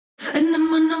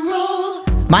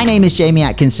My name is Jamie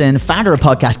Atkinson, founder of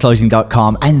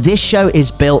podcastclosing.com, and this show is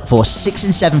built for 6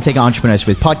 and 7 figure entrepreneurs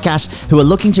with podcasts who are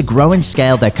looking to grow and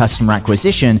scale their customer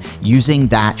acquisition using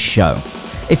that show.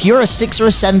 If you're a 6 or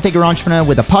a 7 figure entrepreneur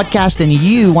with a podcast and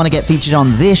you want to get featured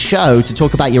on this show to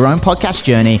talk about your own podcast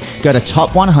journey, go to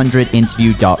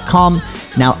top100interview.com.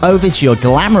 Now over to your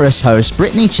glamorous host,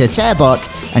 Brittany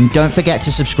Chatterbach, and don't forget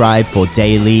to subscribe for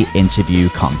daily interview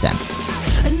content.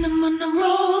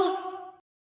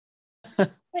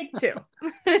 Take two.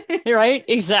 You're right.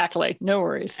 Exactly. No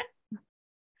worries.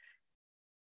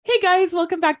 Hey guys,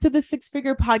 welcome back to the Six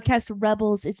Figure Podcast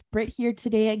Rebels. It's Britt here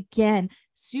today again.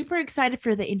 Super excited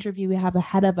for the interview we have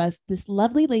ahead of us. This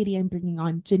lovely lady I'm bringing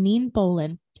on, Janine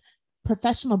Bolon,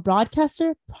 professional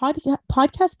broadcaster,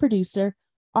 podcast producer,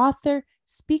 author,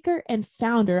 speaker, and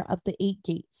founder of the 8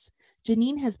 Gates.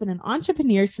 Janine has been an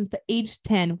entrepreneur since the age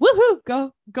 10. Woohoo!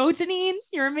 Go Janine.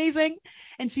 You're amazing.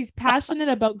 And she's passionate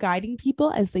about guiding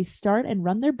people as they start and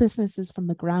run their businesses from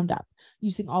the ground up,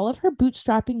 using all of her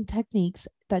bootstrapping techniques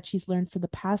that she's learned for the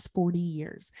past 40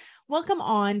 years. Welcome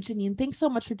on, Janine. Thanks so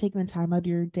much for taking the time out of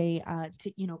your day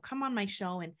to come on my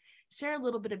show and share a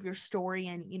little bit of your story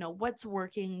and what's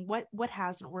working, what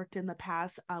hasn't worked in the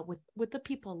past with the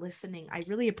people listening. I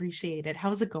really appreciate it.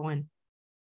 How's it going?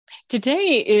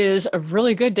 Today is a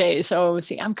really good day. So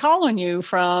I'm calling you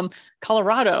from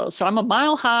Colorado. So I'm a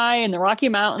mile high in the Rocky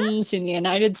Mountains in the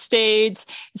United States.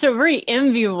 It's a very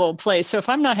enviable place. So if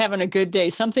I'm not having a good day,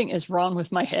 something is wrong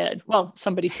with my head. Well,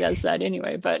 somebody says that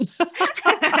anyway, but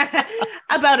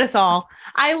about us all.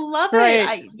 I love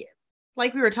right. it.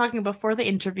 Like we were talking before the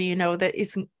interview, that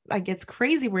it's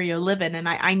crazy where you're living, and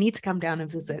I need to come down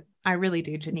and visit. I really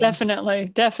do, Janine.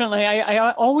 Definitely.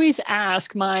 I always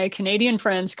ask my Canadian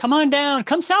friends, come on down,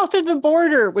 come south of the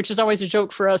border, which is always a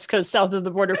joke for us because south of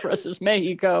the border for us is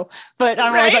Mexico. But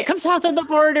I'm always like, come south of the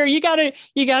border. You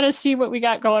gotta see what we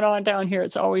got going on down here.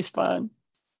 It's always fun.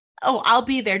 Oh, I'll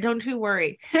be there. Don't you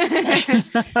worry. So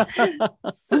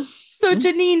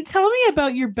Janine, tell me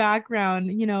about your background,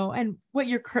 and what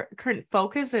your current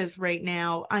focus is right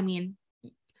now. I mean,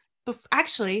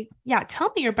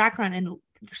 tell me your background and your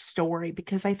story,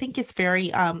 because I think it's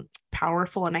very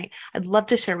powerful, and I'd love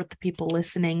to share with the people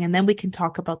listening, and then we can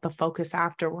talk about the focus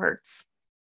afterwards.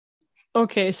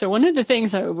 Okay, so one of the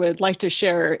things I would like to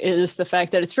share is the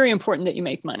fact that it's very important that you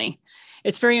make money.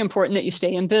 It's very important that you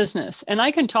stay in business. And I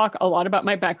can talk a lot about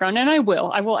my background, and I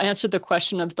will answer the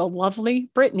question of the lovely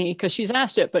Brittany because she's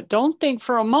asked it, but don't think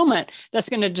for a moment that's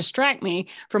going to distract me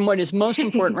from what is most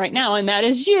important right now. And that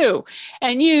is you.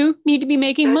 And you need to be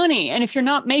making money. And if you're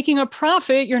not making a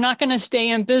profit, you're not going to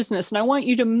stay in business. And I want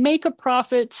you to make a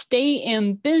profit, stay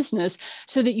in business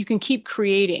so that you can keep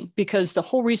creating, because the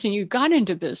whole reason you got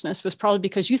into business was probably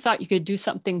because you thought you could do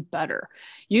something better.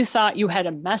 You thought you had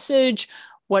a message,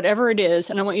 whatever it is.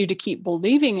 And I want you to keep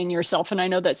believing in yourself. And I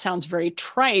know that sounds very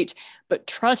trite, but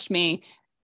trust me,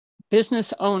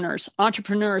 business owners,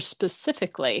 entrepreneurs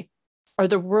specifically, are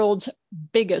the world's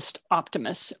biggest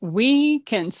optimists. We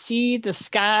can see the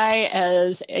sky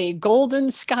as a golden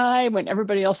sky when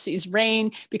everybody else sees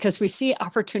rain, because we see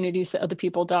opportunities that other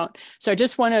people don't. So I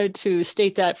just wanted to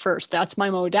state that first. That's my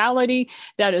modality.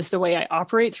 That is the way I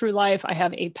operate through life. I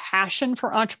have a passion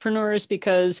for entrepreneurs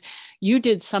because you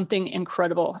did something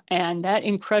incredible. And that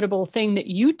incredible thing that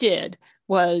you did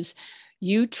was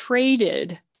you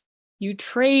traded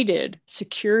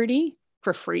security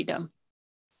for freedom.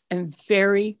 And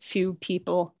very few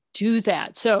people do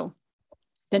that. So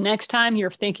the next time you're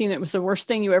thinking that was the worst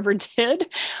thing you ever did,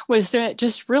 was to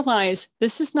just realize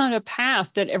this is not a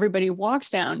path that everybody walks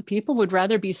down. People would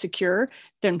rather be secure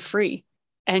than free.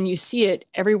 And you see it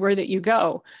everywhere that you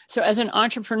go. So as an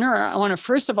entrepreneur, I want to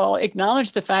first of all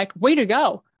acknowledge the fact, way to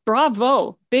go.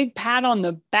 Bravo, big pat on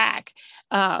the back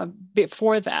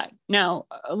before that. Now,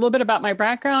 a little bit about my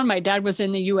background. My dad was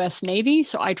in the U.S. Navy,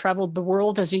 so I traveled the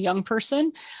world as a young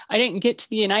person. I didn't get to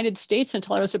the United States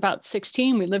until I was about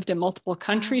 16. We lived in multiple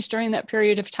countries during that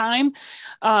period of time.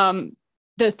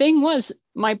 The thing was,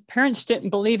 my parents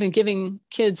didn't believe in giving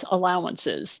kids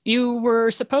allowances. You were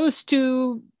supposed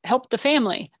to help the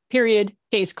family, period,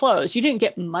 case closed. You didn't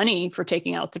get money for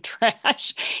taking out the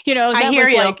trash. That I hear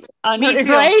was you. like, Me too.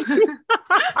 right?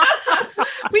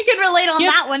 We can relate on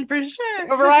that one for sure.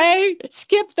 Right?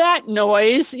 Skip that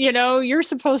noise. You're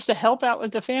supposed to help out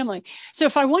with the family. So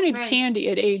if I wanted candy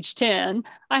at age 10,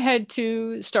 I had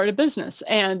to start a business.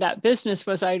 And that business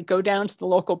was I'd go down to the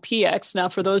local PX. Now,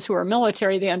 for those who are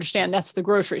military, they understand that's the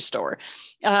grocery store.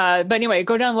 But anyway,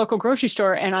 go down to the local grocery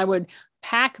store and I would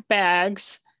pack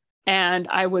bags and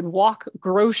I would walk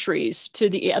groceries to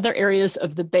the other areas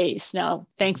of the base. Now,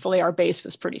 thankfully, our base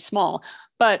was pretty small,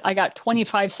 but I got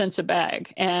 25 cents a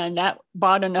bag, and that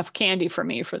bought enough candy for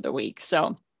me for the week.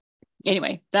 So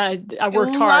anyway, I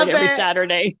worked hard every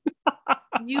Saturday.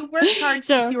 You worked hard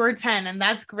since you were 10, and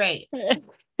that's great.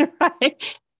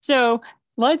 Right. So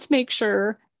let's make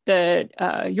sure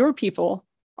that your people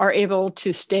are able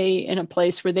to stay in a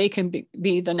place where they can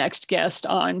be the next guest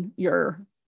on your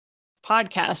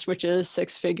podcast, which is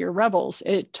Six Figure Rebels.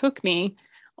 It took me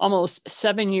almost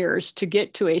 7 years to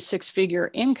get to a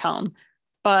six-figure income,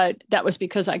 but that was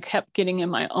because I kept getting in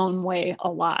my own way a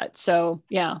lot. So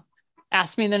yeah,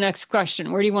 ask me the next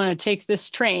question. Where do you want to take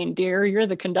this train, dear? You're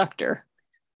the conductor.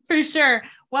 For sure.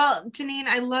 Well, Janine,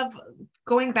 I love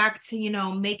going back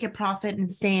to, make a profit and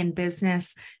stay in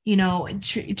business,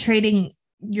 trading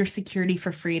your security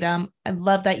for freedom. I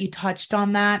love that you touched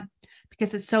on that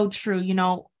because it's so true.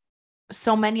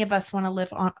 So many of us want to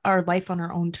live on our life on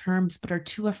our own terms, but are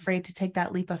too afraid to take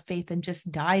that leap of faith and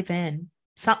just dive in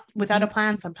without a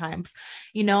plan sometimes,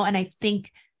 and I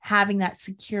think having that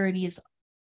security is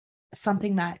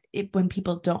something that when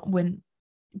people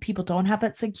don't have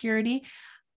that security,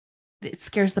 it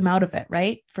scares them out of it,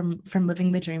 right? From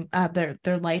living the dream,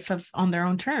 their life on their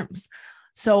own terms.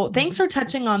 So thanks for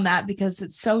touching on that because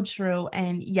it's so true.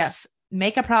 And yes,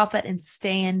 make a profit and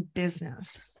stay in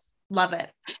business. Love it.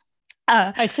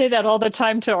 I say that all the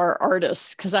time to our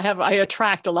artists because I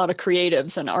attract a lot of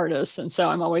creatives and artists. And so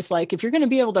I'm always like, if you're going to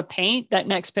be able to paint that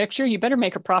next picture, you better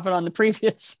make a profit on the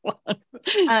previous one.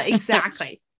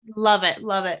 Exactly. Love it.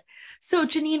 Love it. So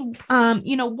Janine,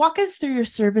 walk us through your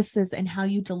services and how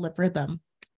you deliver them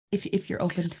if you're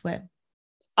open to it.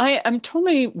 I'm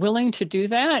totally willing to do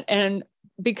that. And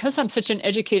because I'm such an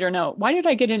educator now, why did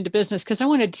I get into business? Because I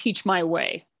want to teach my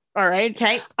way. All right.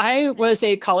 Okay. I was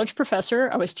a college professor.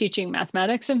 I was teaching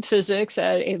mathematics and physics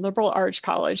at a liberal arts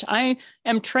college. I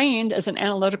am trained as an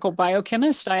analytical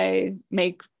biochemist. I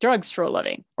make drugs for a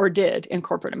living, or did in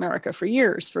corporate America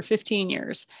for 15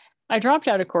 years. I dropped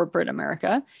out of corporate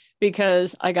America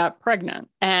because I got pregnant.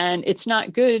 And it's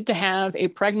not good to have a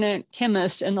pregnant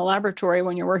chemist in the laboratory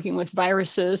when you're working with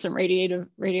viruses and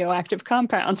radioactive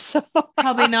compounds. So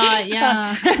probably not.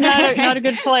 Yeah. not a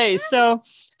good place. So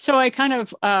I kind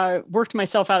of worked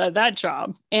myself out of that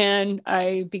job and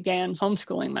I began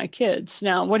homeschooling my kids.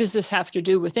 Now, what does this have to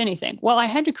do with anything? Well, I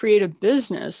had to create a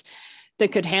business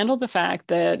that could handle the fact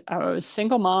that I was a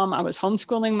single mom, I was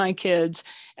homeschooling my kids,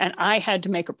 and I had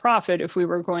to make a profit if we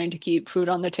were going to keep food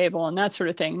on the table and that sort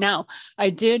of thing. Now,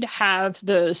 I did have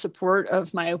the support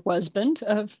of my husband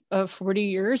of 40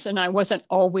 years, and I wasn't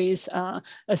always a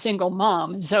single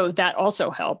mom. So that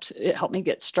also helped. It helped me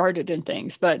get started in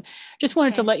things. But just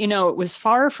wanted to let you know, it was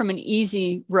far from an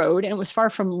easy road and it was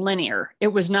far from linear. It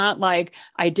was not like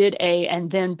I did A and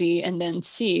then B and then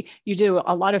C. You do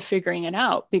a lot of figuring it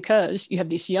out because you have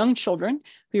these young children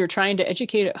who you're trying to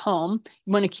educate at home.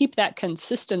 You want to keep that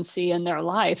consistency in their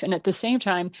life. And at the same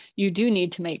time, you do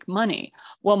need to make money.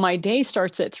 Well, my day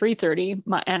starts at 3:30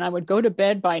 and I would go to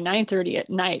bed by 9:30 at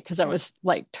night because I was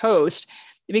like toast.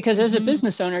 Because as a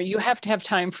business owner, you have to have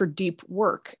time for deep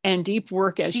work. And deep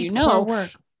work, as you know,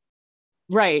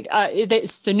 right.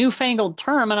 It's the newfangled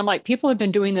term. And I'm like, people have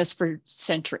been doing this for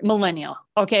millennia.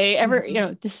 Okay.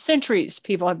 The centuries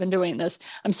people have been doing this.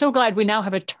 I'm so glad we now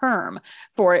have a term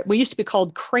for it. We used to be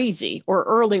called crazy or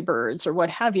early birds or what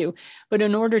have you. But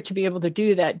in order to be able to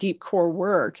do that deep core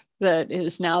work that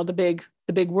is now the big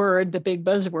word, the big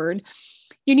buzzword,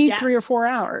 you need 3 or 4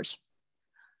 hours.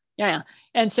 Yeah.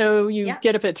 And so you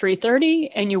get up at 3:30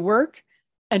 and you work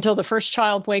until the first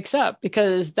child wakes up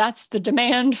because that's the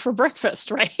demand for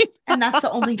breakfast, right? And that's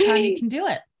the only time you can do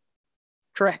it.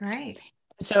 Correct. Right.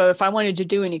 So if I wanted to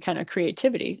do any kind of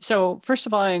creativity. So first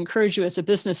of all, I encourage you as a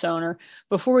business owner,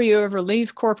 before you ever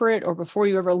leave corporate or before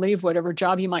you ever leave whatever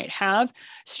job you might have,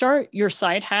 start your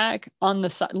side hack on the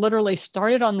side, literally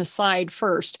start it on the side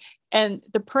first. And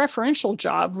the preferential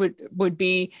job would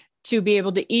be to be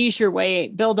able to ease your way,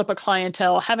 build up a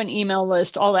clientele, have an email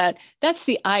list, all that. That's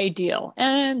the ideal.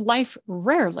 And life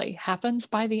rarely happens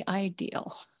by the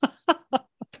ideal.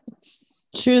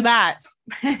 True that.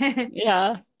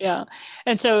 Yeah.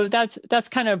 And so that's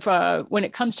kind of when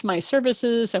it comes to my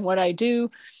services and what I do.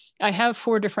 I have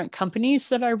 4 different companies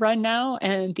that I run now,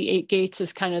 and the 8 Gates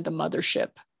is kind of the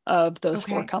mothership of those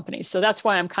 4 companies. So that's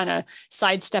why I'm kind of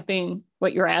sidestepping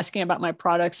what you're asking about my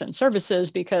products and services,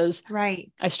 because I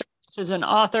started as an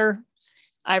author.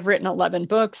 I've written 11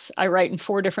 books. I write in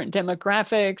 4 different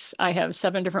demographics. I have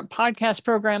 7 different podcast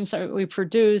programs that we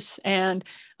produce, and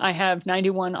I have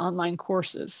 91 online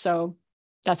courses. So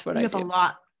that's what I do. You have a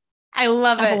lot. I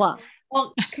love it. A lot.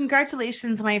 Well,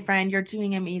 congratulations, my friend. You're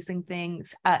doing amazing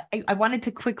things. I wanted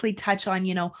to quickly touch on,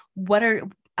 what are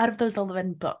out of those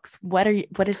 11 books, what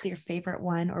is your favorite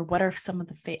one, or what are some of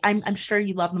the I'm sure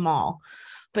you love them all,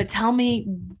 but tell me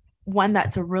one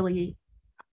that's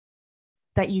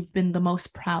that you've been the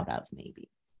most proud of, maybe.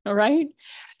 All right.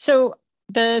 So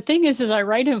the thing is I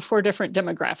write in 4 different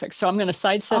demographics. So I'm going to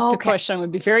sidestep the question. I'm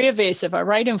going to be very evasive. I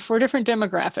write in 4 different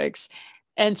demographics.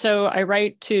 And so I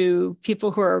write to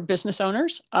people who are business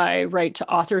owners. I write to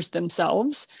authors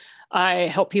themselves. I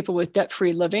help people with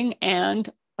debt-free living. And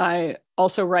I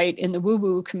also write in the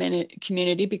woo-woo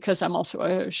community because I'm also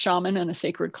a shaman and a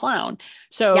sacred clown.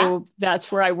 So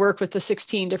that's where I work with the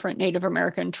 16 different Native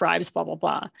American tribes, blah, blah,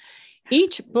 blah.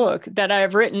 Each book that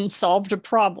I've written solved a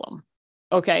problem.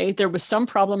 Okay. There was some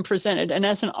problem presented. And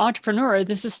as an entrepreneur,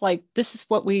 this is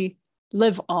what we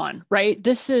live on, right?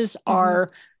 This is our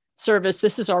service.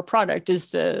 This is our product,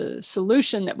 is the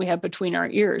solution that we have between our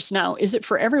ears. Now, is it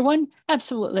for everyone?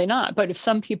 Absolutely not. But if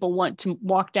some people want to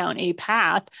walk down a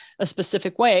path a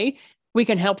specific way, we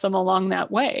can help them along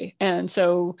that way. And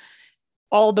so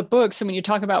all the books, and when you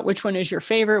talk about which one is your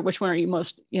favorite, which one are you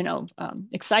most,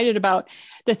 excited about,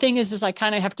 the thing is I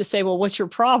kind of have to say, well, what's your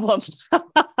problem?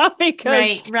 Because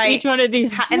each one of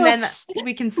these books, and then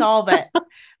we can solve it.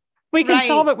 We can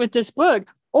solve it with this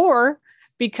book. Or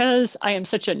because I am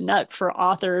such a nut for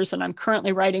authors, and I'm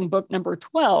currently writing book number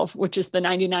 12, which is the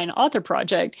 99 Author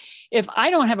Project. If I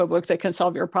don't have a book that can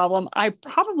solve your problem, I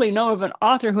probably know of an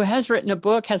author who has written a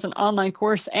book, has an online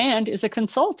course, and is a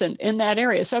consultant in that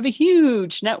area. So I have a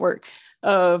huge network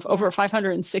of over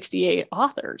 568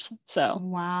 authors. So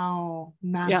wow,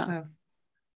 massive,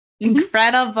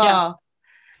 incredible. Yeah.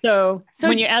 So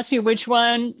when you ask me which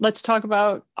one, let's talk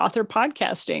about author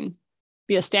podcasting.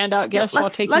 Be a standout guest while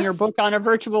taking your book on a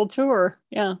virtual tour.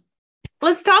 Yeah.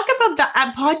 Let's talk about the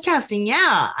podcasting.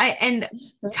 Yeah. And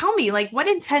tell me, what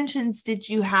intentions did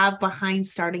you have behind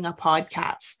starting a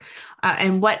podcast?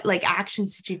 And what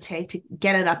actions did you take to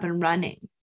get it up and running?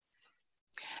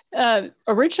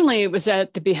 Originally, it was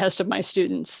at the behest of my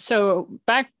students. So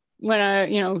back when I,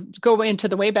 go into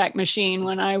the Wayback Machine,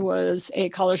 when I was a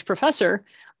college professor,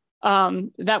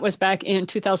 that was back in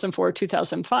 2004,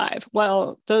 2005.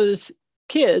 Well, those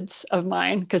kids of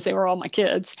mine, because they were all my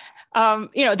kids,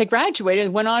 they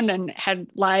graduated, went on and had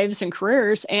lives and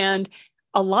careers. And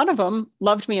a lot of them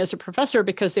loved me as a professor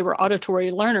because they were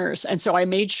auditory learners. And so I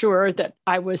made sure that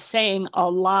I was saying a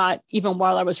lot, even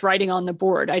while I was writing on the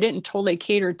board. I didn't totally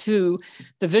cater to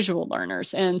the visual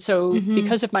learners. And so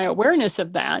because of my awareness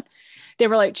of that, they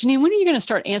were like, Janine, when are you going to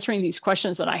start answering these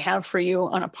questions that I have for you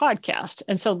on a podcast?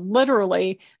 And so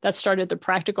literally that started the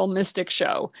Practical Mystic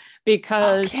Show,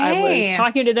 because I was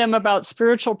talking to them about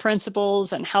spiritual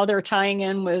principles and how they're tying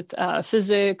in with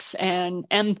physics and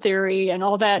M theory and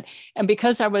all that. And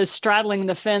because I was straddling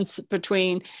the fence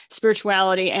between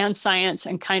spirituality and science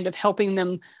and kind of helping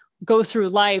them go through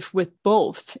life with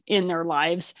both in their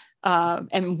lives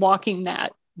and walking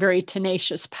that very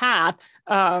tenacious path,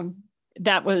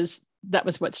 that was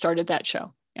what started that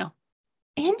show. Yeah.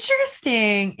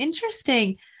 Interesting.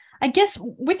 I guess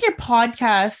with your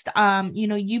podcast,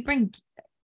 you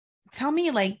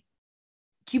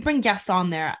bring guests on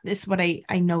there. This is what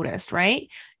I noticed, right?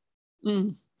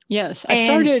 Yes. I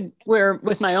started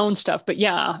with my own stuff, but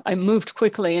yeah, I moved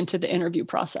quickly into the interview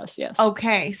process. Yes.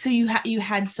 Okay. So you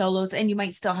had solos, and you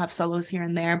might still have solos here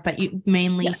and there, but you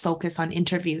mainly focus on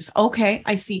interviews. Okay.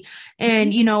 I see.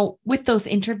 And, with those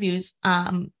interviews,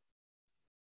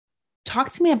 talk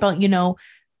to me about,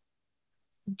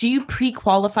 do you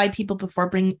pre-qualify people before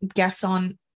bring guests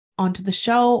onto the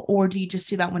show, or do you just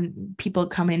do that when people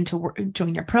come in to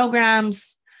join your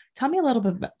programs? Tell me a little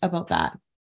bit about that.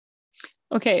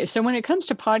 Okay, so when it comes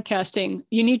to podcasting,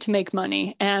 you need to make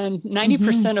money, and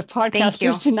 90% of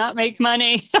podcasters do not make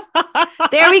money.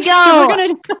 There we go.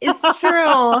 So it's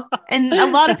true. And a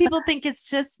lot of people think it's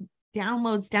just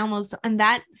downloads, and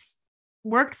that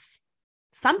works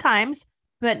sometimes,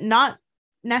 but not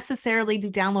necessarily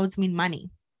do downloads mean money.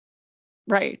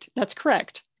 Right. That's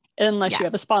correct. Unless you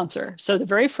have a sponsor. So the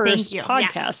very first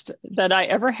podcast that I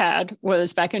ever had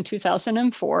was back in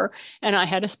 2004, and I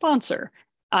had a sponsor.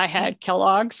 I had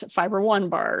Kellogg's Fiber One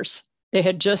bars. They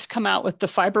had just come out with the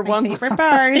Fiber One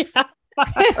bars.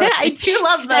 I do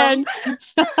love them.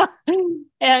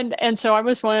 And so I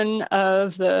was one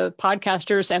of the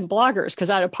podcasters and bloggers, because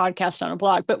I had a podcast on a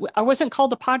blog, but I wasn't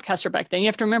called a podcaster back then. You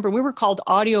have to remember, we were called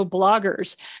audio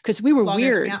bloggers because we were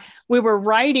weird. Yeah. We were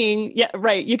writing. Yeah,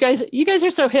 right. You guys are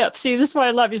so hip. See, this is what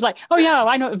I love. He's like, oh yeah,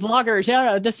 I know vloggers. Yeah,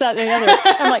 no, this, that, and the other.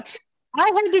 I'm like, I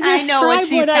had to describe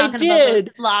what I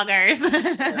did. Bloggers.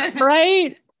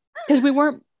 Right. Because we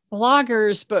weren't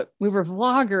bloggers, but we were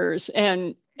vloggers,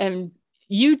 and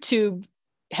YouTube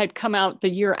had come out the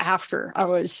year after I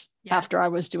was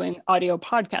doing audio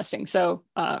podcasting. So,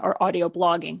 or audio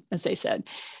blogging, as they said.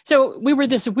 So we were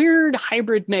this weird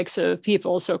hybrid mix of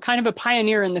people. So kind of a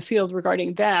pioneer in the field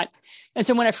regarding that. And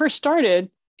so when I first started,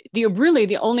 the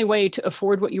only way to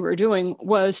afford what you were doing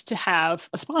was to have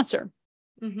a sponsor.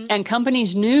 Mm-hmm. And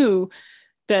companies knew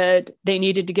that they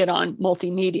needed to get on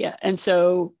multimedia. And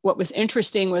so what was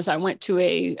interesting was I went to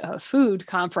a food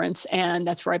conference, and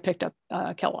that's where I picked up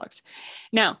Kellogg's.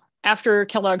 Now, after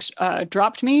Kellogg's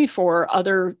dropped me for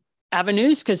other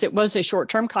avenues, because it was a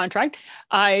short-term contract,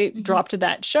 I dropped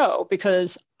that show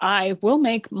because I will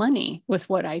make money with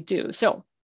what I do. So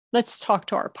let's talk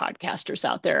to our podcasters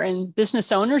out there and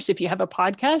business owners. If you have a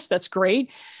podcast, that's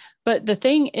great. But the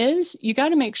thing is, you got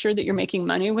to make sure that you're making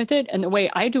money with it. And the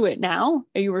way I do it now,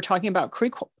 you were talking about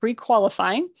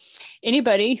pre-qualifying.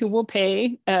 Anybody who will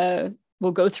pay,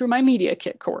 will go through my Media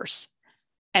Kit course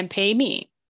and pay me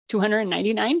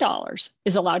 $299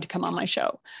 is allowed to come on my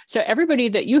show. So everybody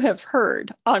that you have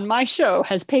heard on my show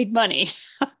has paid money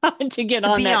to get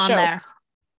on that show. There.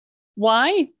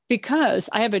 Why?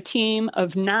 Because I have a team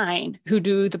of 9 who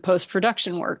do the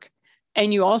post-production work.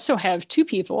 And you also have 2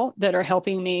 people that are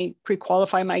helping me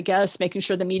pre-qualify my guests, making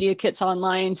sure the media kit's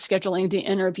online, scheduling the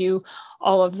interview,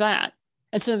 all of that.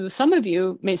 And so some of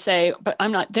you may say, but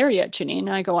I'm not there yet, Janine. And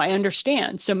I go, I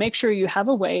understand. So make sure you have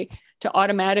a way to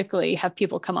automatically have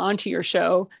people come onto your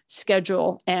show,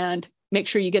 schedule, and make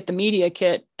sure you get the media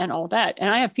kit and all that. And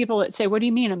I have people that say, what do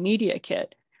you mean a media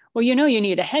kit? Well, you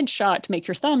need a headshot to make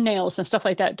your thumbnails and stuff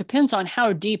like that. It depends on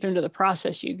how deep into the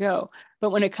process you go. But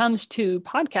when it comes to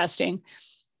podcasting,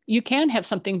 you can have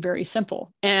something very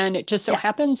simple. And it just so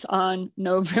happens on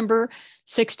November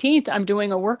 16th, I'm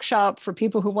doing a workshop for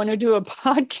people who want to do a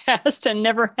podcast and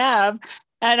never have.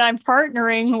 And I'm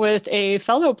partnering with a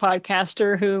fellow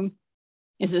podcaster who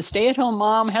is a stay-at-home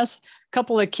mom, has a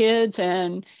couple of kids,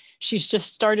 and she's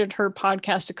just started her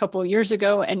podcast a couple of years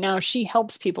ago, and now she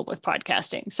helps people with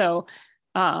podcasting. So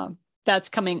that's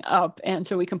coming up. And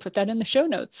so we can put that in the show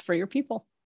notes for your people.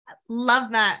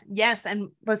 Love that. Yes. And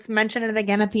let's mention it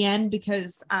again at the end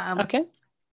because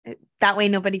that way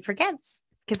nobody forgets,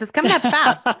 because it's coming up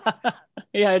fast.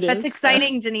 Yeah, it is. That's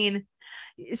exciting, Janine.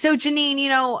 So Janine,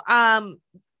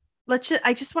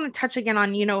 I just want to touch again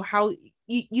on, how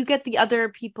you get the other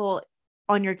people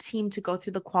on your team to go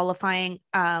through the qualifying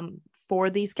for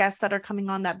these guests that are coming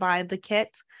on that buy the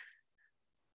kit.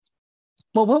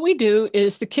 Well, what we do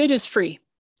is the kit is free.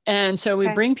 And so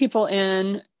we bring people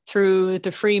in through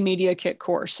the free Media Kit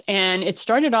course. And it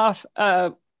started off,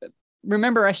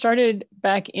 remember, I started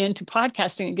back into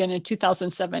podcasting again in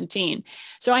 2017.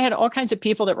 So I had all kinds of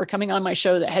people that were coming on my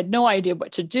show that had no idea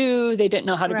what to do. They didn't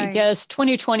know how to be guests.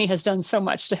 2020 has done so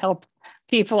much to help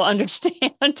people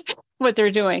understand what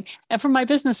they're doing. And for my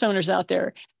business owners out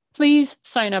there, please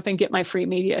sign up and get my free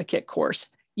Media Kit course.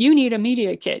 You need a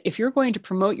media kit if you're going to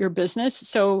promote your business.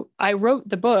 So I wrote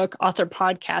the book, Author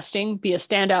Podcasting, Be a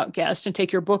Standout Guest and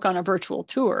Take Your Book on a Virtual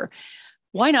Tour.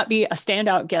 Why not be a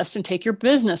standout guest and take your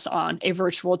business on a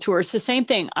virtual tour? It's the same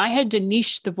thing. I had to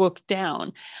niche the book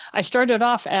down. I started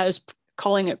off as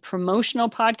calling it promotional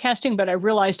podcasting, but I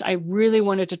realized I really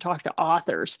wanted to talk to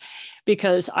authors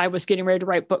because I was getting ready to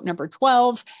write book number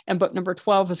 12, and book number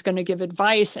 12 was going to give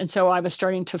advice. And so I was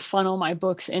starting to funnel my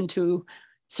books into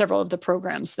several of the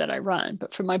programs that I run.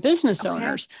 But for my business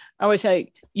owners, I always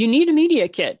say, you need a media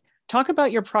kit. Talk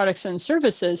about your products and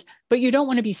services, but you don't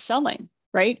want to be selling,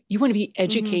 right? You want to be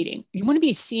educating. You want to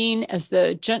be seen as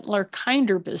the gentler,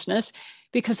 kinder business,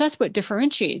 because that's what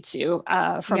differentiates you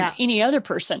from any other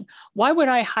person. Why would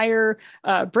I hire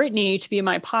Brittany to be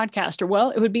my podcaster?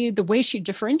 Well, it would be the way she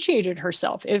differentiated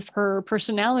herself. If her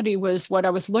personality was what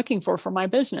I was looking for my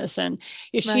business, and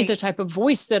is she the type of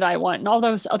voice that I want, and all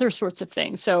those other sorts of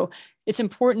things. So it's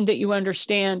important that you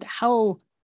understand how,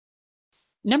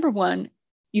 number one,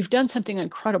 you've done something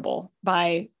incredible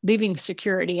by leaving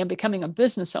security and becoming a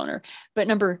business owner. But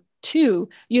number 2,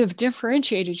 you have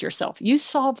differentiated yourself. You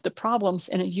solved the problems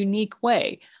in a unique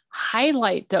way.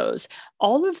 Highlight those.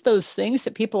 All of those things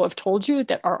that people have told you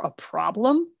that are a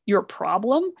problem, your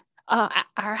problem, are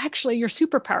actually your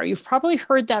superpower. You've probably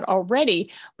heard that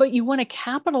already, but you want to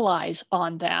capitalize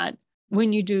on that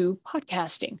when you do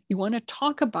podcasting. You want to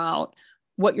talk about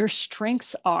what your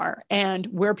strengths are and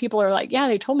where people are like, yeah,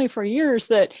 they told me for years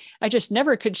that I just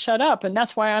never could shut up. And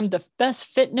that's why I'm the best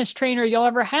fitness trainer you'll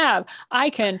ever have. I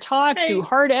can talk, do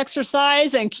hard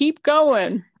exercise, and keep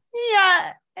going.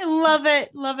 Yeah, I love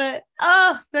it. Love it.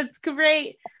 Oh, that's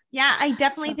great. Yeah, I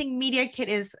definitely think Media Kit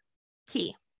is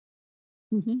key.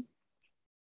 Mm-hmm.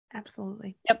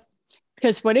 Absolutely. Yep.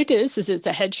 Because what it is it's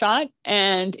a headshot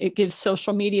and it gives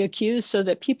social media cues so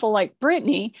that people like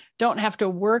Brittany don't have to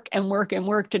work and work and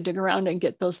work to dig around and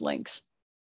get those links.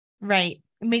 Right.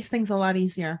 It makes things a lot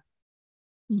easier.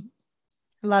 Mm-hmm.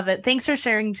 Love it. Thanks for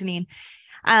sharing, Janine.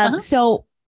 So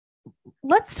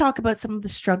let's talk about some of the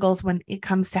struggles when it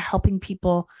comes to helping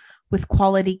people with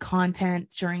quality content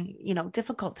during,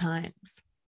 difficult times.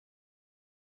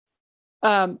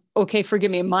 Okay,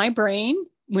 forgive me. My brain,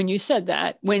 when you said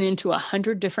that, went into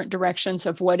 100 different directions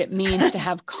of what it means to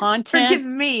have content. Forgive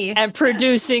me. And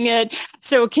producing it.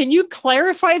 So can you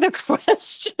clarify the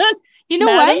question? You know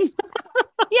what?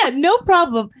 Yeah, no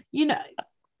problem.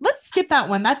 Let's skip that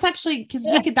one. That's actually because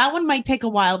that one might take a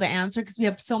while to answer because we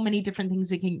have so many different things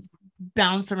we can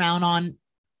bounce around on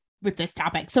with this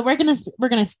topic. So we're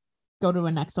gonna go to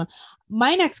a next one.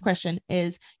 My next question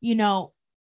is,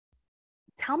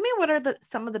 tell me what are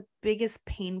some of the biggest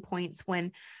pain points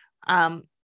when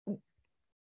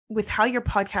with how your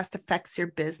podcast affects your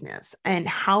business, and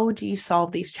how do you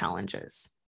solve these challenges?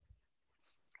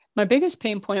 My biggest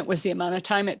pain point was the amount of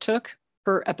time it took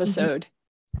per episode.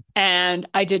 And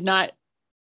I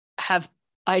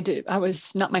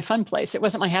was not my fun place. It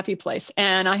wasn't my happy place.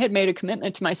 And I had made a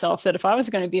commitment to myself that if I was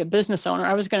going to be a business owner,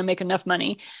 I was going to make enough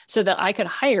money so that I could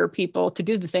hire people to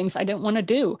do the things I didn't want to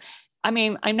do. I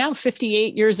mean, I'm now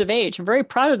 58 years of age. I'm very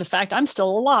proud of the fact I'm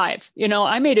still alive.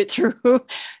 I made it through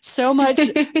so much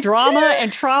drama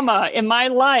and trauma in my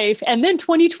life. And then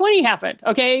 2020 happened.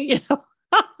 Okay.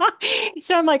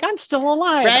 So I'm like, I'm still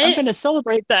alive. Right? I'm going to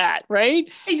celebrate that.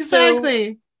 Right.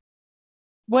 Exactly. So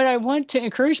what I want to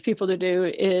encourage people to do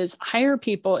is hire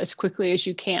people as quickly as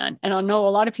you can. And I know a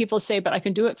lot of people say, but I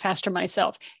can do it faster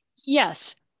myself.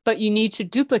 Yes. But you need to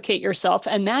duplicate yourself.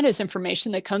 And that is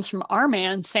information that comes from our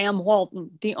man, Sam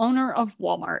Walton, the owner of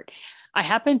Walmart. I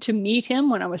happened to meet him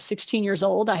when I was 16 years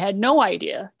old. I had no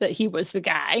idea that he was the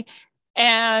guy.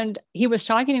 And he was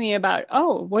talking to me about,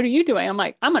 oh, what are you doing? I'm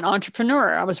like, I'm an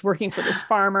entrepreneur. I was working for this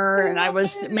farmer and I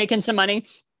was making some money.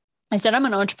 I said, I'm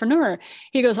an entrepreneur.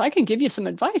 He goes, I can give you some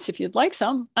advice if you'd like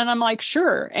some. And I'm like,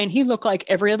 sure. And he looked like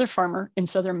every other farmer in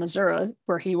southern Missouri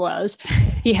where he was.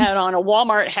 He had on a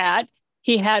Walmart hat.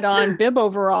 He had on bib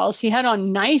overalls. He had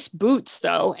on nice boots,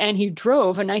 though, and he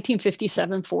drove a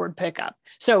 1957 Ford pickup.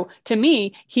 So to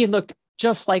me, he looked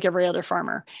just like every other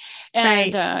farmer.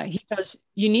 And he goes,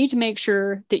 you need to make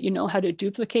sure that you know how to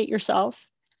duplicate yourself.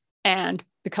 And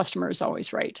the customer is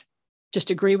always right.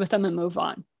 Just agree with them and move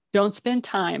on. Don't spend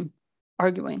time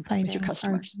arguing with your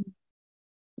customers.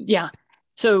 Yeah.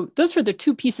 So those were the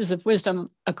two pieces of wisdom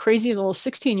a crazy little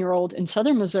 16-year-old in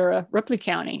southern Missouri, Ripley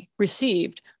County,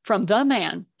 received from the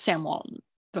man, Sam Walton,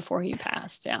 before he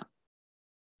passed. Yeah.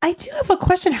 I do have a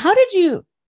question. How did you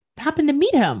happen to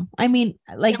meet him? I mean,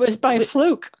 like, it was by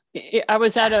fluke. I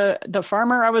was at the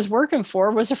farmer I was working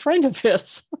for was a friend of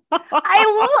his.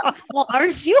 Well,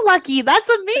 aren't you lucky? That's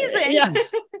amazing. Yeah.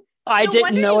 I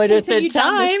didn't know it at the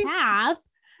time.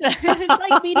 It's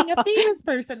like meeting a famous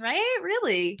person, right?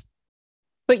 Really?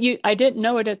 But I didn't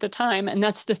know it at the time. And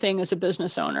that's the thing as a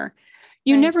business owner.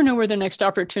 You never know where the next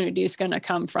opportunity is going to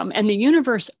come from. And the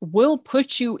universe will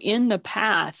put you in the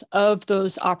path of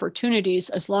those opportunities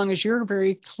as long as you're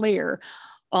very clear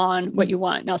on what you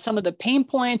want. Now, some of the pain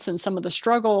points and some of the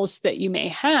struggles that you may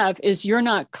have is you're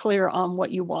not clear on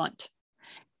what you want.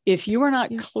 If you are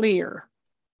not clear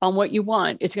on what you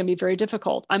want, it's going to be very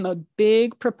difficult. I'm a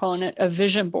big proponent of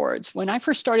vision boards. When I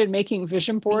first started making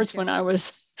vision boards when I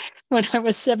was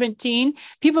 17,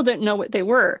 people didn't know what they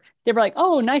were. They were like,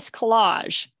 oh, nice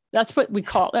collage. That's what we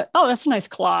call it. Oh, that's a nice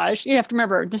collage. You have to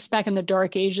remember, this is back in the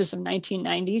dark ages of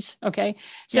 1990s. Okay.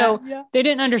 So they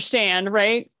didn't understand,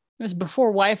 right? It was before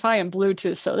Wi-Fi and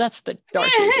Bluetooth. So that's the dark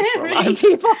ages for a lot of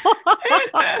people.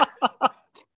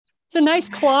 It's a nice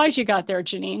collage you got there,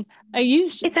 Janine.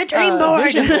 It's a dream board.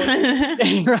 Vision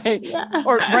board. Right. Yeah.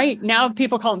 Or right now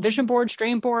people call them vision boards,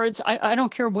 dream boards. I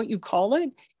don't care what you call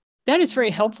it. That is very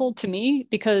helpful to me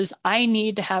because I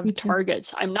need to have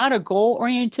targets. I'm not a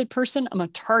goal-oriented person. I'm a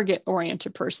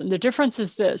target-oriented person. The difference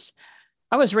is this.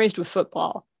 I was raised with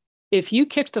football. If you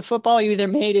kicked the football, you either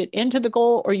made it into the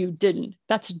goal or you didn't.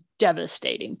 That's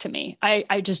devastating to me.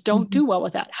 I just don't do well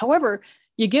with that. However,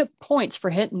 you get points for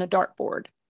hitting the dartboard.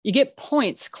 You get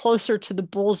points closer to the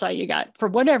bullseye you got. For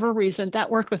whatever reason, that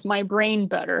worked with my brain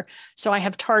better. So I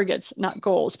have targets, not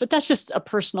goals. But that's just a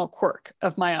personal quirk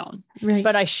of my own. Right.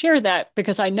 But I share that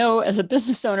because I know as a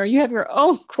business owner, you have your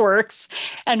own quirks.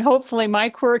 And hopefully my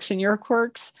quirks and your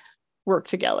quirks work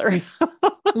together.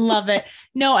 Love it.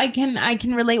 No, I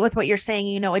can relate with what you're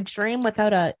saying. A dream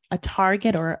without a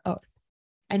target or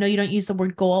I know you don't use the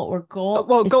word goal or goal.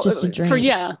 Well, it's just a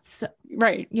dream. So,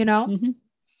 right. Mm-hmm.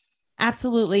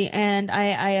 Absolutely. And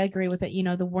I agree with it.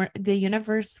 The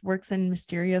universe works in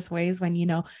mysterious ways when,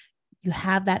 you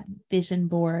have that vision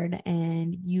board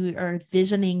and you are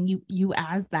visioning you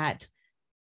as that,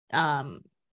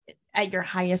 at your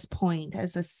highest point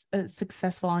as a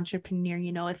successful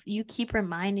entrepreneur. If you keep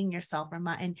reminding yourself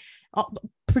and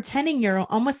pretending you're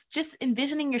almost just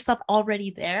envisioning yourself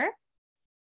already there,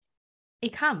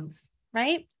 it comes,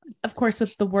 right? Of course,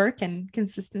 with the work and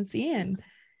consistency and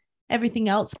everything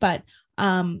else, but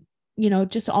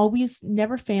just always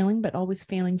never failing, but always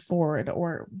failing forward,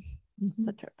 or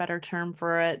such a better term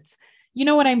for it. You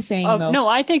know what I'm saying, though? No,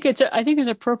 I think it's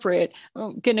appropriate.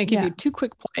 I'm going to give you two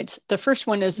quick points. The first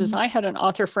one is I had an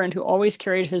author friend who always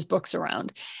carried his books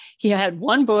around. He had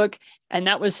one book and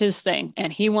that was his thing.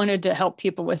 And he wanted to help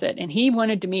people with it. And he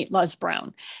wanted to meet Les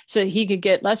Brown so he could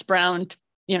get Les Brown to,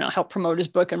 help promote his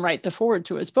book and write the foreword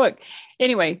to his book.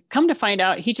 Anyway, come to find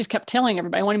out, he just kept telling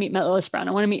everybody, I want to meet Les Brown.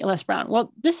 I want to meet Les Brown.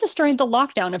 Well, this is during the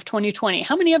lockdown of 2020.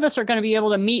 How many of us are going to be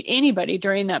able to meet anybody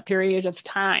during that period of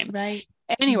time? Right.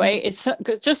 Anyway, it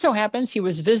just so happens he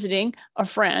was visiting a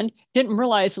friend, didn't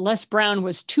realize Les Brown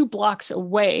was 2 blocks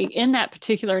away in that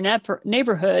particular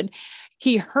neighborhood.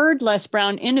 He heard Les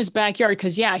Brown in his backyard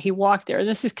because, he walked there.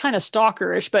 This is kind of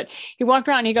stalkerish, but he walked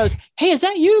around and he goes, "Hey, is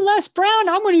that you, Les Brown?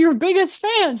 I'm one of your biggest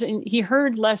fans." And he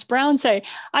heard Les Brown say,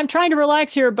 "I'm trying to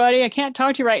relax here, buddy. I can't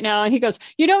talk to you right now." And he goes,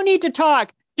 "You don't need to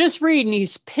talk. Just read." And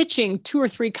he's pitching 2 or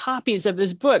 3 copies of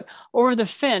his book over the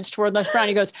fence toward Les Brown.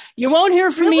 He goes, "You won't hear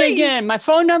from me again. My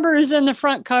phone number is in the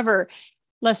front cover."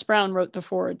 Les Brown wrote the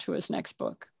foreword to his next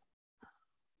book.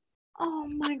 Oh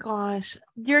my gosh.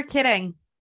 You're kidding.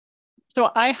 So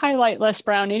I highlight Les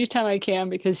Brown anytime I can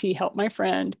because he helped my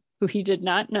friend who he did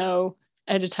not know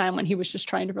at a time when he was just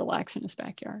trying to relax in his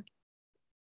backyard.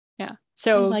 Yeah.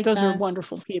 So those are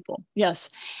wonderful people. Yes.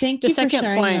 Thank you for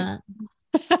sharing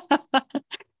that.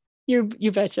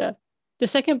 You betcha. The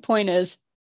second point is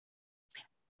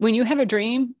when you have a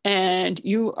dream and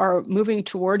you are moving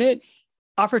toward it,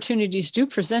 opportunities do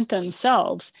present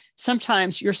themselves.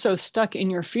 Sometimes you're so stuck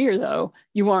in your fear, though,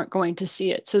 you aren't going to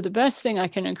see it. So the best thing I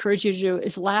can encourage you to do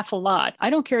is laugh a lot. I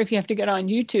don't care if you have to get on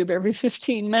YouTube every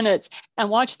 15 minutes and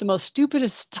watch the most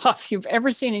stupidest stuff you've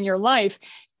ever seen in your life.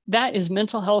 That is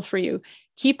mental health for you.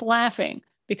 Keep laughing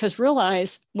because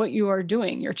realize what you are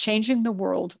doing. You're changing the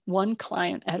world one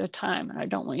client at a time. And I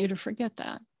don't want you to forget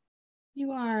that.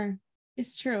 You are.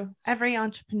 It's true. Every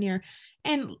entrepreneur.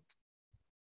 And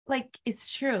it's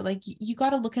true. You got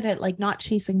to look at it not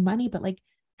chasing money, but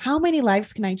how many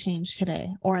lives can I change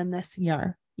today or in this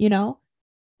year? You're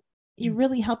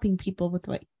really helping people with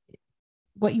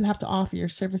what you have to offer, your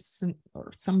services,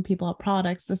 or some people have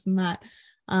products, this and that.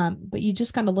 But you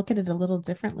just got to look at it a little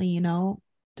differently.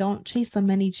 Don't chase the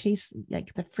money, chase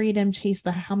the freedom, chase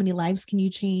the how many lives can you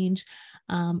change,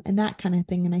 and that kind of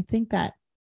thing. And I think that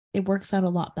it works out a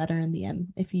lot better in the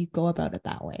end if you go about it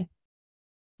that way.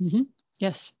 Mm-hmm.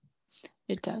 Yes,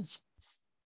 it does.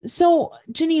 So,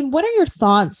 Janine, what are your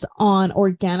thoughts on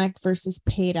organic versus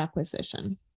paid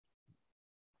acquisition?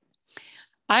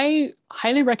 I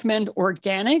highly recommend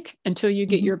organic until you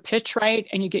get your pitch right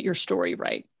and you get your story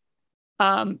right.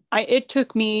 It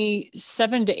took me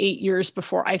 7 to 8 years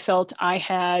before I felt I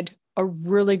had a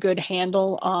really good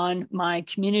handle on my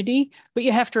community. But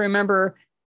you have to remember,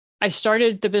 I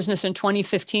started the business in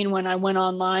 2015 when I went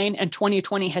online, and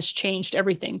 2020 has changed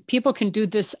everything. People can do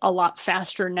this a lot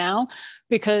faster now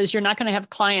because you're not going to have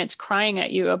clients crying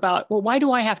at you about, well, why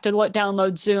do I have to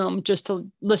download Zoom just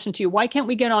to listen to you? Why can't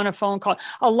we get on a phone call?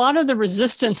 A lot of the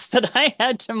resistance that I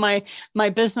had to my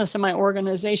business and my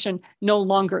organization no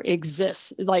longer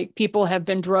exists. People have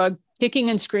been drugged kicking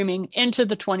and screaming into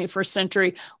the 21st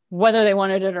century, whether they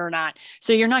wanted it or not.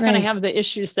 So you're not going to have the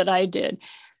issues that I did.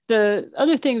 The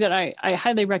other thing that I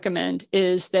highly recommend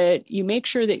is that you make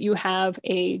sure that you have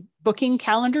a booking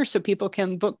calendar so people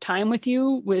can book time with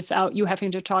you without you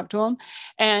having to talk to them,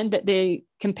 and that they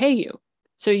can pay you.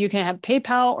 So you can have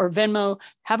PayPal or Venmo,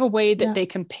 have a way that they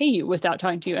can pay you without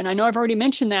talking to you. And I know I've already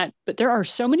mentioned that, but there are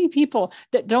so many people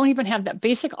that don't even have that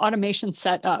basic automation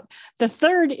set up. The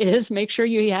third is make sure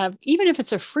you have, even if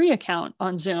it's a free account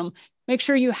on Zoom, make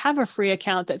sure you have a free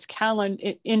account that's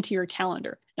into your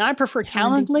calendar. Now, I prefer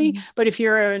Calendly, but if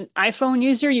you're an iPhone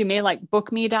user, you may like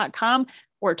bookme.com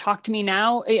or Talk to Me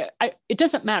Now. It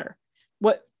doesn't matter.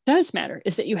 What does matter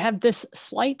is that you have this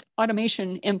slight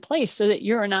automation in place so that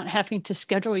you're not having to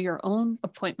schedule your own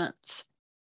appointments.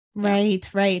 Right.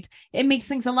 It makes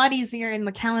things a lot easier, and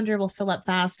the calendar will fill up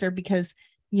faster because,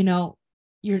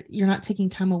 you're not taking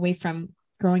time away from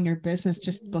growing your business,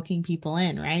 just booking people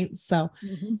in. Right. So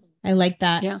I like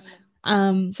that. Yeah.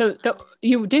 So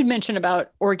you did mention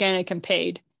about organic and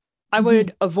paid. I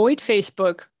would avoid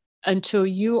Facebook until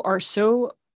you are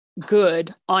so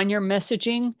good on your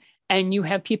messaging and you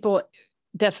have people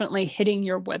definitely hitting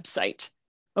your website.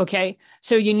 Okay.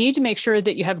 So you need to make sure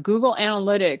that you have Google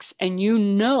Analytics and you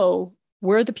know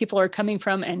where the people are coming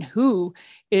from and who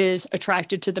is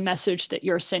attracted to the message that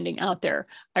you're sending out there.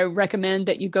 I recommend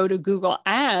that you go to Google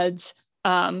Ads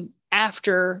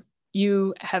after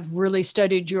you have really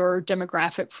studied your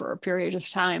demographic for a period of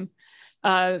time.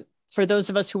 For those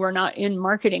of us who are not in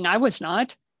marketing, I was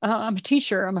not. I'm a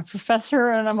teacher, I'm a professor,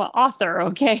 and I'm an author.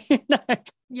 Okay. I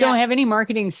don't have any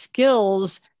marketing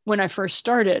skills when I first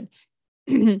started.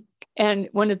 And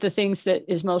one of the things that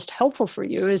is most helpful for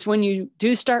you is when you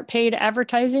do start paid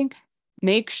advertising,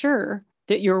 make sure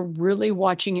that you're really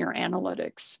watching your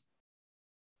analytics.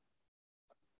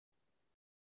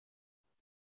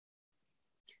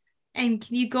 And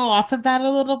can you go off of that a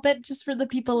little bit just for the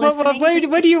people listening?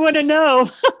 What do you want to know?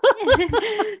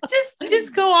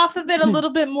 just go off of it a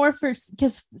little bit more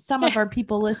because some of our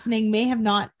people listening may have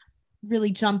not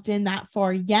really jumped in that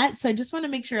far yet. So I just want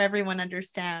to make sure everyone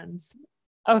understands.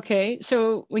 Okay.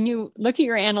 So when you look at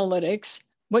your analytics,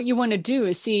 what you want to do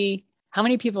is see how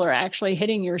many people are actually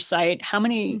hitting your site, how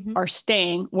many are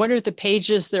staying, what are the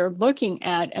pages they're looking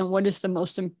at, and what is the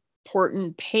most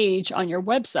important page on your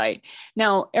website.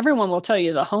 Now, everyone will tell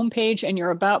you the homepage and your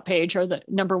about page are the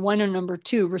number 1 and number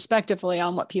 2, respectively,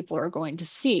 on what people are going to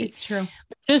see. It's true.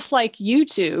 Just like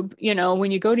YouTube,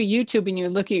 when you go to YouTube and you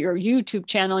look at your YouTube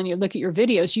channel and you look at your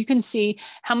videos, you can see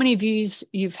how many views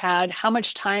you've had, how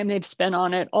much time they've spent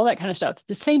on it, all that kind of stuff.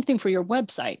 The same thing for your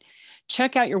website.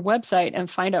 Check out your website and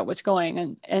find out what's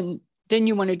going. And then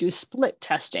you want to do split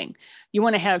testing. You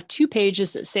want to have 2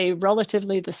 pages that say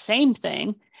relatively the same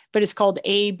thing, but it's called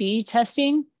A/B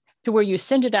testing, to where you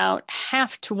send it out,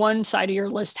 half to one side of your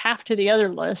list, half to the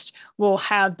other list will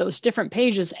have those different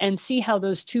pages, and see how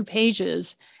those 2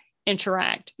 pages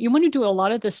interact. You want to do a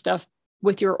lot of this stuff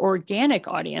with your organic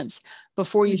audience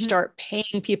before you start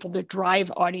paying people to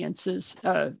drive audiences,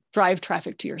 drive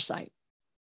traffic to your site.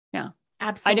 Yeah.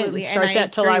 Absolutely. I didn't start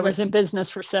that till I was in business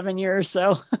for 7 years.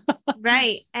 So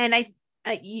right. And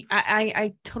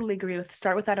I totally agree with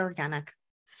start with that organic.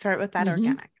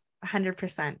 Organic,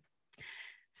 100%.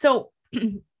 So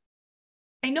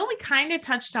I know we kind of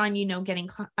touched on, getting,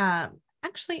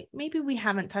 actually, maybe we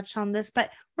haven't touched on this, but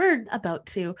we're about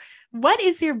to. What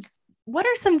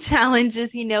are some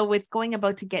challenges, with going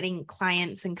about to getting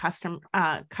clients and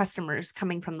customers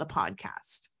coming from the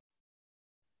podcast?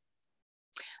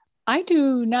 I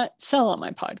do not sell on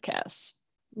my podcasts.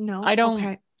 No, I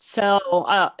don't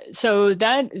sell. So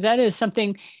that is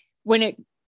something when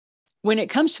it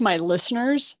comes to my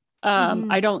listeners,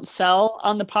 I don't sell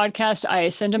on the podcast. I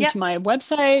send them to my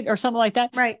website or something like that.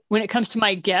 Right. When it comes to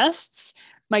my guests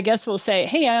will say,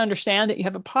 "Hey, I understand that you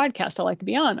have a podcast I'd like to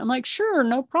be on." I'm like, "Sure,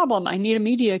 no problem. I need a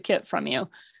media kit from you."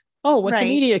 "Oh, what's a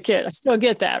media kit?" I still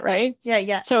get that, right?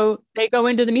 Yeah. So they go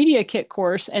into the media kit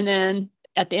course, and then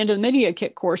at the end of the media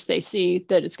kit course, they see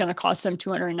that it's going to cost them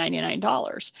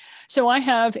 $299. So I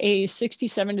have a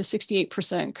 67 to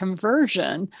 68%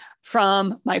 conversion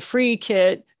from my free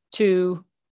kit to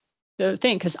the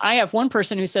thing. Because I have one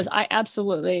person who says, "I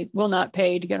absolutely will not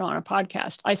pay to get on a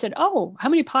podcast." I said, "Oh, how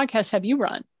many podcasts have you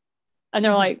run?" And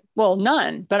they're like, "Well,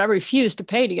 none, but I refuse to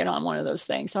pay to get on one of those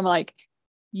things." I'm like,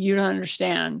 "You don't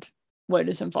understand what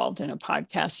is involved in a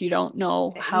podcast. You don't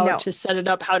know how to set it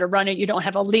up, how to run it. You don't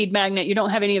have a lead magnet. You don't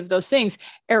have any of those things.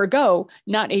 Ergo,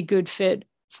 not a good fit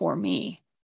for me."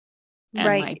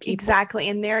 Right. Exactly.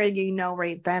 And there,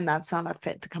 right then, that's not a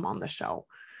fit to come on the show.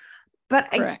 But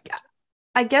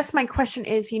I guess my question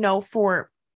is, for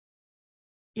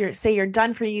your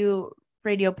done for you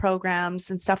radio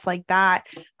programs and stuff like that,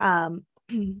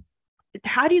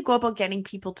 how do you go about getting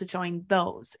people to join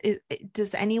those?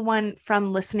 Does anyone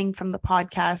from listening from the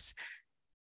podcast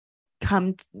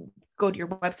go to your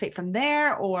website from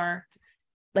there, or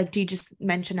do you just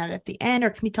mention it at the end, or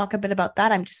can we talk a bit about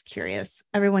that? I'm just curious.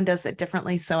 Everyone does it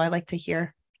differently, so I like to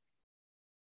hear.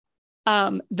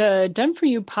 The Done For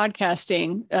You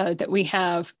podcasting that we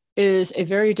have is a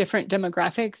very different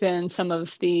demographic than some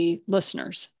of the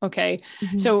listeners. Okay.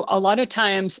 So a lot of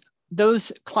times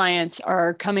those clients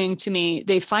are coming to me,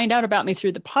 they find out about me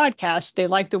through the podcast. They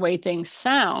like the way things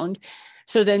sound.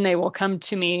 So then they will come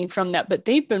to me from that, but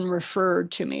they've been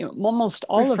referred to me. Almost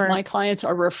all of my clients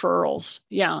are referrals.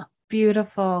 Yeah.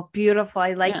 Beautiful.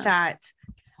 I like that.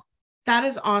 That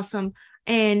is awesome.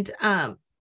 And,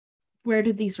 where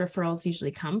do these referrals usually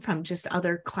come from? Just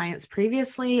other clients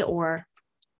previously, or?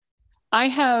 I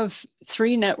have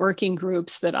 3 networking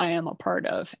groups that I am a part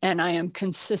of, and I am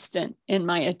consistent in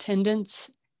my attendance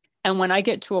And when I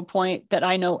get to a point that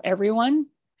I know everyone,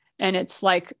 and it's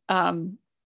like,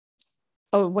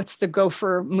 what's the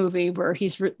Gopher movie where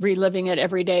he's reliving it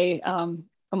every day? Oh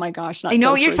my gosh, not I know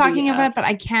Gopher, what you're talking about, but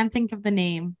I can't think of the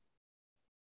name.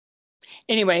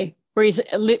 Anyway, where he's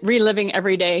reliving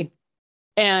every day,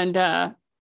 and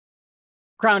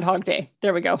Groundhog Day.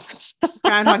 There we go.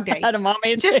 Groundhog Day. Had a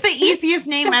mommy. Just the easiest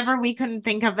name ever. We couldn't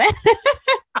think of it.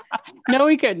 No,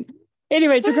 we couldn't.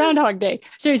 Anyway, it's a Groundhog Day.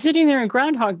 So he's sitting there in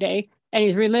Groundhog Day and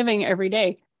he's reliving every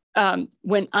day.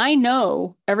 When I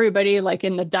know everybody, like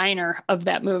in the diner of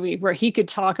that movie, where he could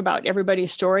talk about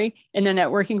everybody's story in the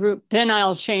networking group, then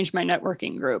I'll change my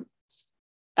networking group.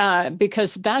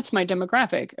 Because that's my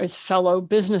demographic, is fellow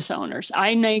business owners.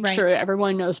 I make sure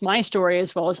everyone knows my story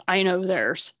as well as I know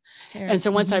theirs. And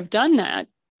so once I've done that,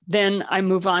 then I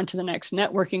move on to the next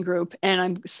networking group, and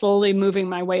I'm slowly moving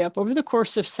my way up over the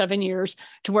course of 7 years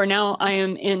to where now I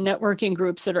am in networking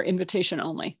groups that are invitation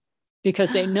only,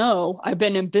 because they know I've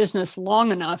been in business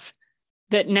long enough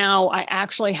that now I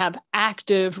actually have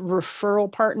active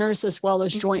referral partners as well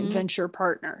as joint venture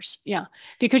partners. Yeah.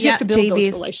 Because you have to build those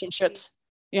relationships.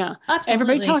 Yeah. Absolutely.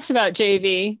 Everybody talks about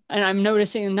JV, and I'm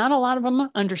noticing not a lot of them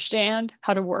understand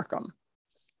how to work them.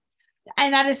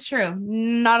 And that is true.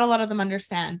 Not a lot of them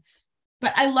understand.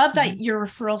 But I love that your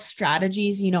referral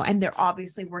strategies, and they're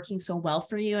obviously working so well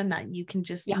for you, and that you can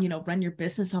just, run your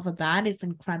business off of that is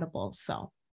incredible.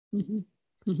 So.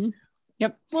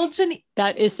 Yep. Well, Janine,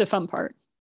 that is the fun part.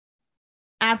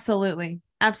 Absolutely.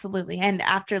 Absolutely. And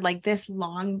after like this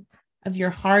long of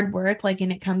your hard work, like,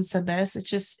 and it comes to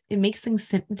this, it makes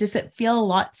things, does it feel a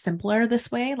lot simpler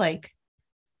this way? Like,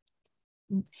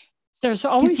 there's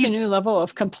always a new level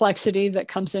of complexity that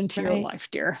comes into your life,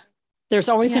 dear. There's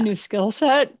always a new skill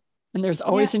set, and there's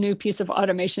always a new piece of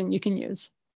automation you can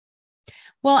use.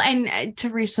 Well, and to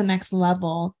reach the next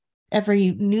level,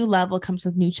 every new level comes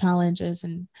with new challenges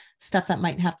and stuff that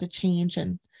might have to change.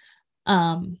 And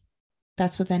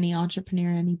that's with any entrepreneur,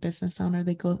 any business owner,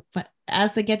 but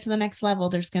as they get to the next level,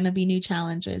 there's going to be new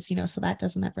challenges, so that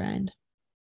doesn't ever end.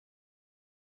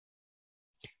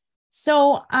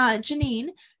 So, Janine,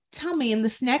 tell me, in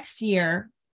this next year,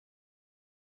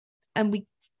 and we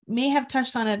may have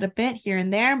touched on it a bit here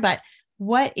and there, but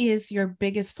what is your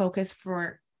biggest focus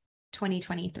for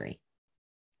 2023?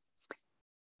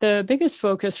 The biggest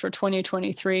focus for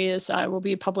 2023 is I will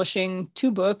be publishing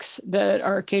 2 books that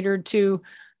are catered to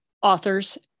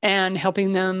authors and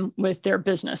helping them with their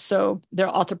business. So they're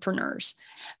entrepreneurs.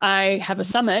 I have a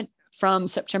summit from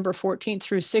September 14th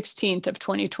through 16th of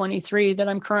 2023 that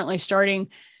I'm currently starting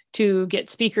to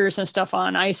get speakers and stuff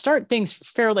on. I start things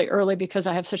fairly early because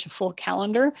I have such a full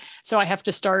calendar. So I have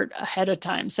to start ahead of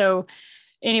time. So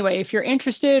anyway, if you're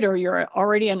interested or you're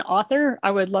already an author,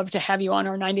 I would love to have you on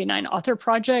our 99 Author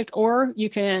Project, or you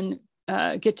can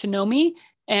get to know me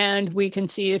and we can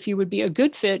see if you would be a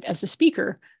good fit as a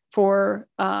speaker for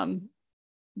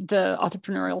the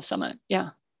Entrepreneurial Summit. Yeah.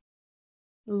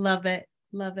 Love it.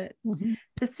 Love it.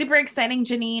 It's super exciting,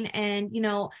 Janine. And,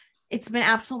 it's been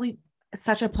absolutely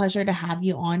such a pleasure to have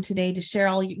you on today to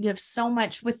share you have so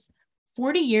much with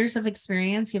 40 years of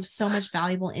experience. You have so much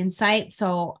valuable insight.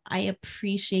 So I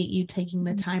appreciate you taking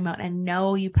the time out, and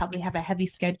know you probably have a heavy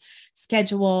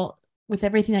schedule with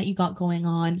everything that you got going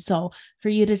on. So for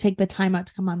you to take the time out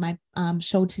to come on my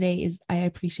show today I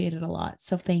appreciate it a lot.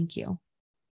 So thank you.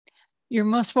 You're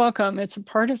most welcome. It's a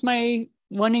part of my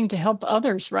wanting to help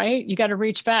others, right? You got to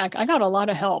reach back. I got a lot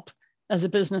of help as a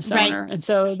business owner. And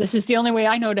so this is the only way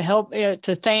I know to help,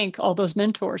 to thank all those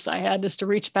mentors I had, is to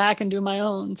reach back and do my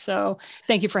own. So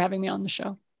thank you for having me on the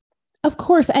show. Of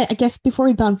course. I guess before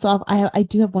we bounce off, I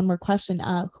do have one more question.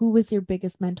 Who was your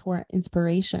biggest mentor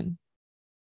inspiration?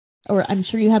 Or I'm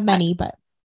sure you have many, but.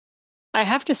 I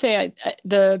have to say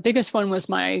the biggest one was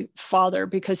my father,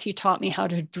 because he taught me how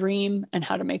to dream and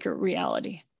how to make it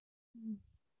reality.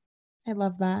 I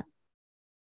love that.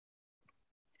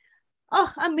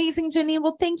 Oh, amazing, Janine.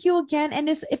 Well, thank you again. And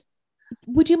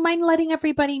would you mind letting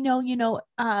everybody know,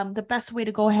 the best way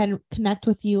to go ahead and connect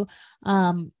with you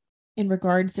in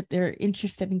regards if they're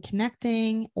interested in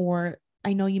connecting, or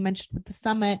I know you mentioned with the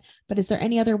summit, but is there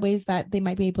any other ways that they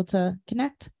might be able to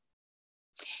connect?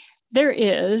 There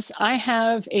is. I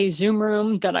have a Zoom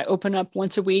room that I open up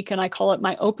once a week, and I call it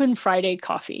my Open Friday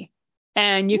Coffee.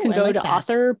 And you can go to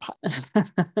author.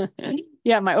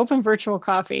 Yeah, my open virtual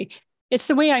coffee. It's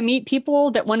the way I meet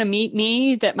people that want to meet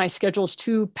me, that my schedule's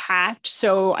too packed.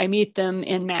 So I meet them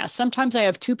en masse. Sometimes I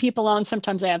have 2 people on,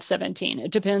 sometimes I have 17.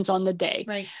 It depends on the day.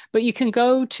 Right. But you can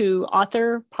go to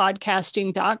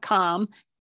authorpodcasting.com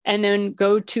and then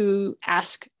go to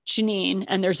Ask Janine,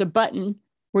 and there's a button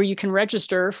where you can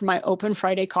register for my open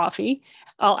Friday coffee.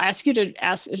 I'll ask you to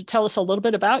tell us a little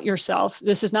bit about yourself.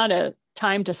 This is not a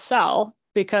time to sell,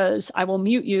 because I will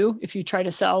mute you if you try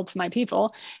to sell to my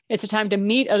people. It's a time to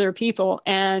meet other people.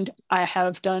 And I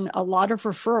have done a lot of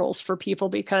referrals for people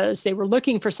because they were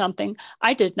looking for something.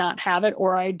 I did not have it,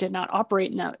 or I did not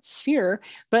operate in that sphere,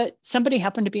 but somebody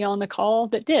happened to be on the call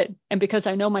that did. And because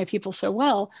I know my people so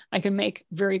well, I can make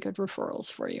very good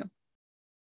referrals for you.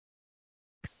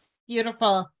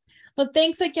 Beautiful. Well,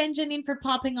 thanks again, Janine, for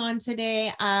popping on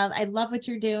today. I love what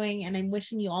you're doing, and I'm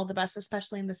wishing you all the best,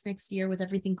 especially in this next year with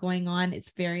everything going on. It's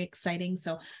very exciting.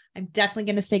 So I'm definitely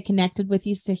going to stay connected with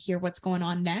you to hear what's going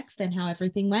on next and how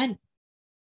everything went.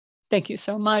 Thank you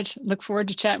so much. Look forward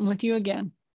to chatting with you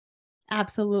again.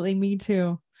 Absolutely. Me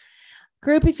too.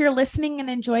 Group, if you're listening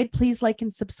and enjoyed, please like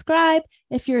and subscribe.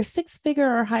 If you're a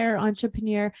six-figure or higher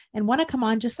entrepreneur and want to come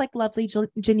on, just like lovely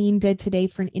Janine did today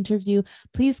for an interview,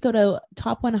 please go to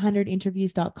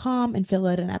top100interviews.com and fill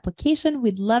out an application.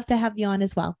 We'd love to have you on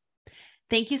as well.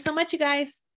 Thank you so much, you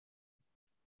guys.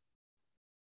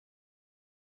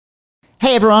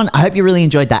 Hey everyone, I hope you really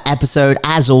enjoyed that episode.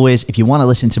 As always, if you want to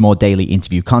listen to more daily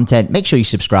interview content, make sure you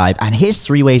subscribe. And here's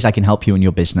 3 ways I can help you in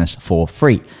your business for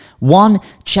free. 1,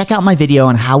 check out my video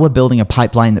on how we're building a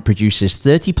pipeline that produces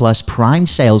 30 plus prime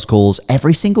sales calls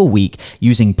every single week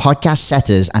using podcast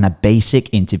setters and a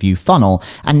basic interview funnel.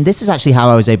 And this is actually how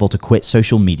I was able to quit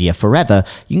social media forever.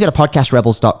 You can go to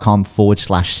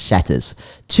podcastrebels.com/setters.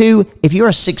 2, if you're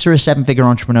a 6 or a 7-figure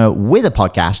entrepreneur with a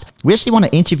podcast, we actually want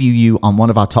to interview you on one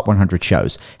of our top 100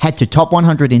 shows. Head to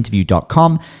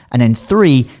top100interview.com. And then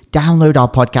 3, download our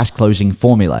podcast closing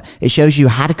formula. It shows you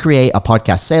how to create a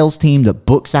podcast sales team that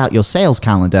books out your sales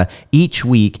calendar each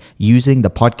week using the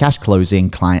podcast closing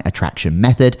client attraction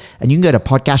method. And you can go to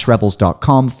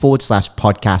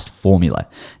podcastrebels.com/podcast formula.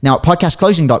 Now at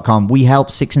podcastclosing.com, we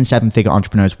help 6 and 7-figure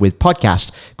entrepreneurs with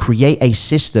podcasts create a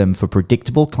system for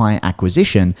predictable client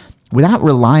acquisition without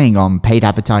relying on paid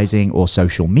advertising or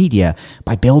social media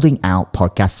by building out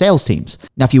podcast sales teams.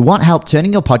 Now, if you want help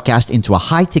turning your podcast into a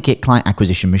high-ticket client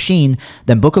acquisition machine,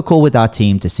 then book a call with our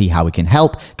team to see how we can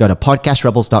help. Go to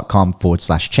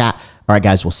podcastrebels.com/chat. All right,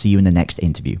 guys, we'll see you in the next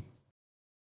interview.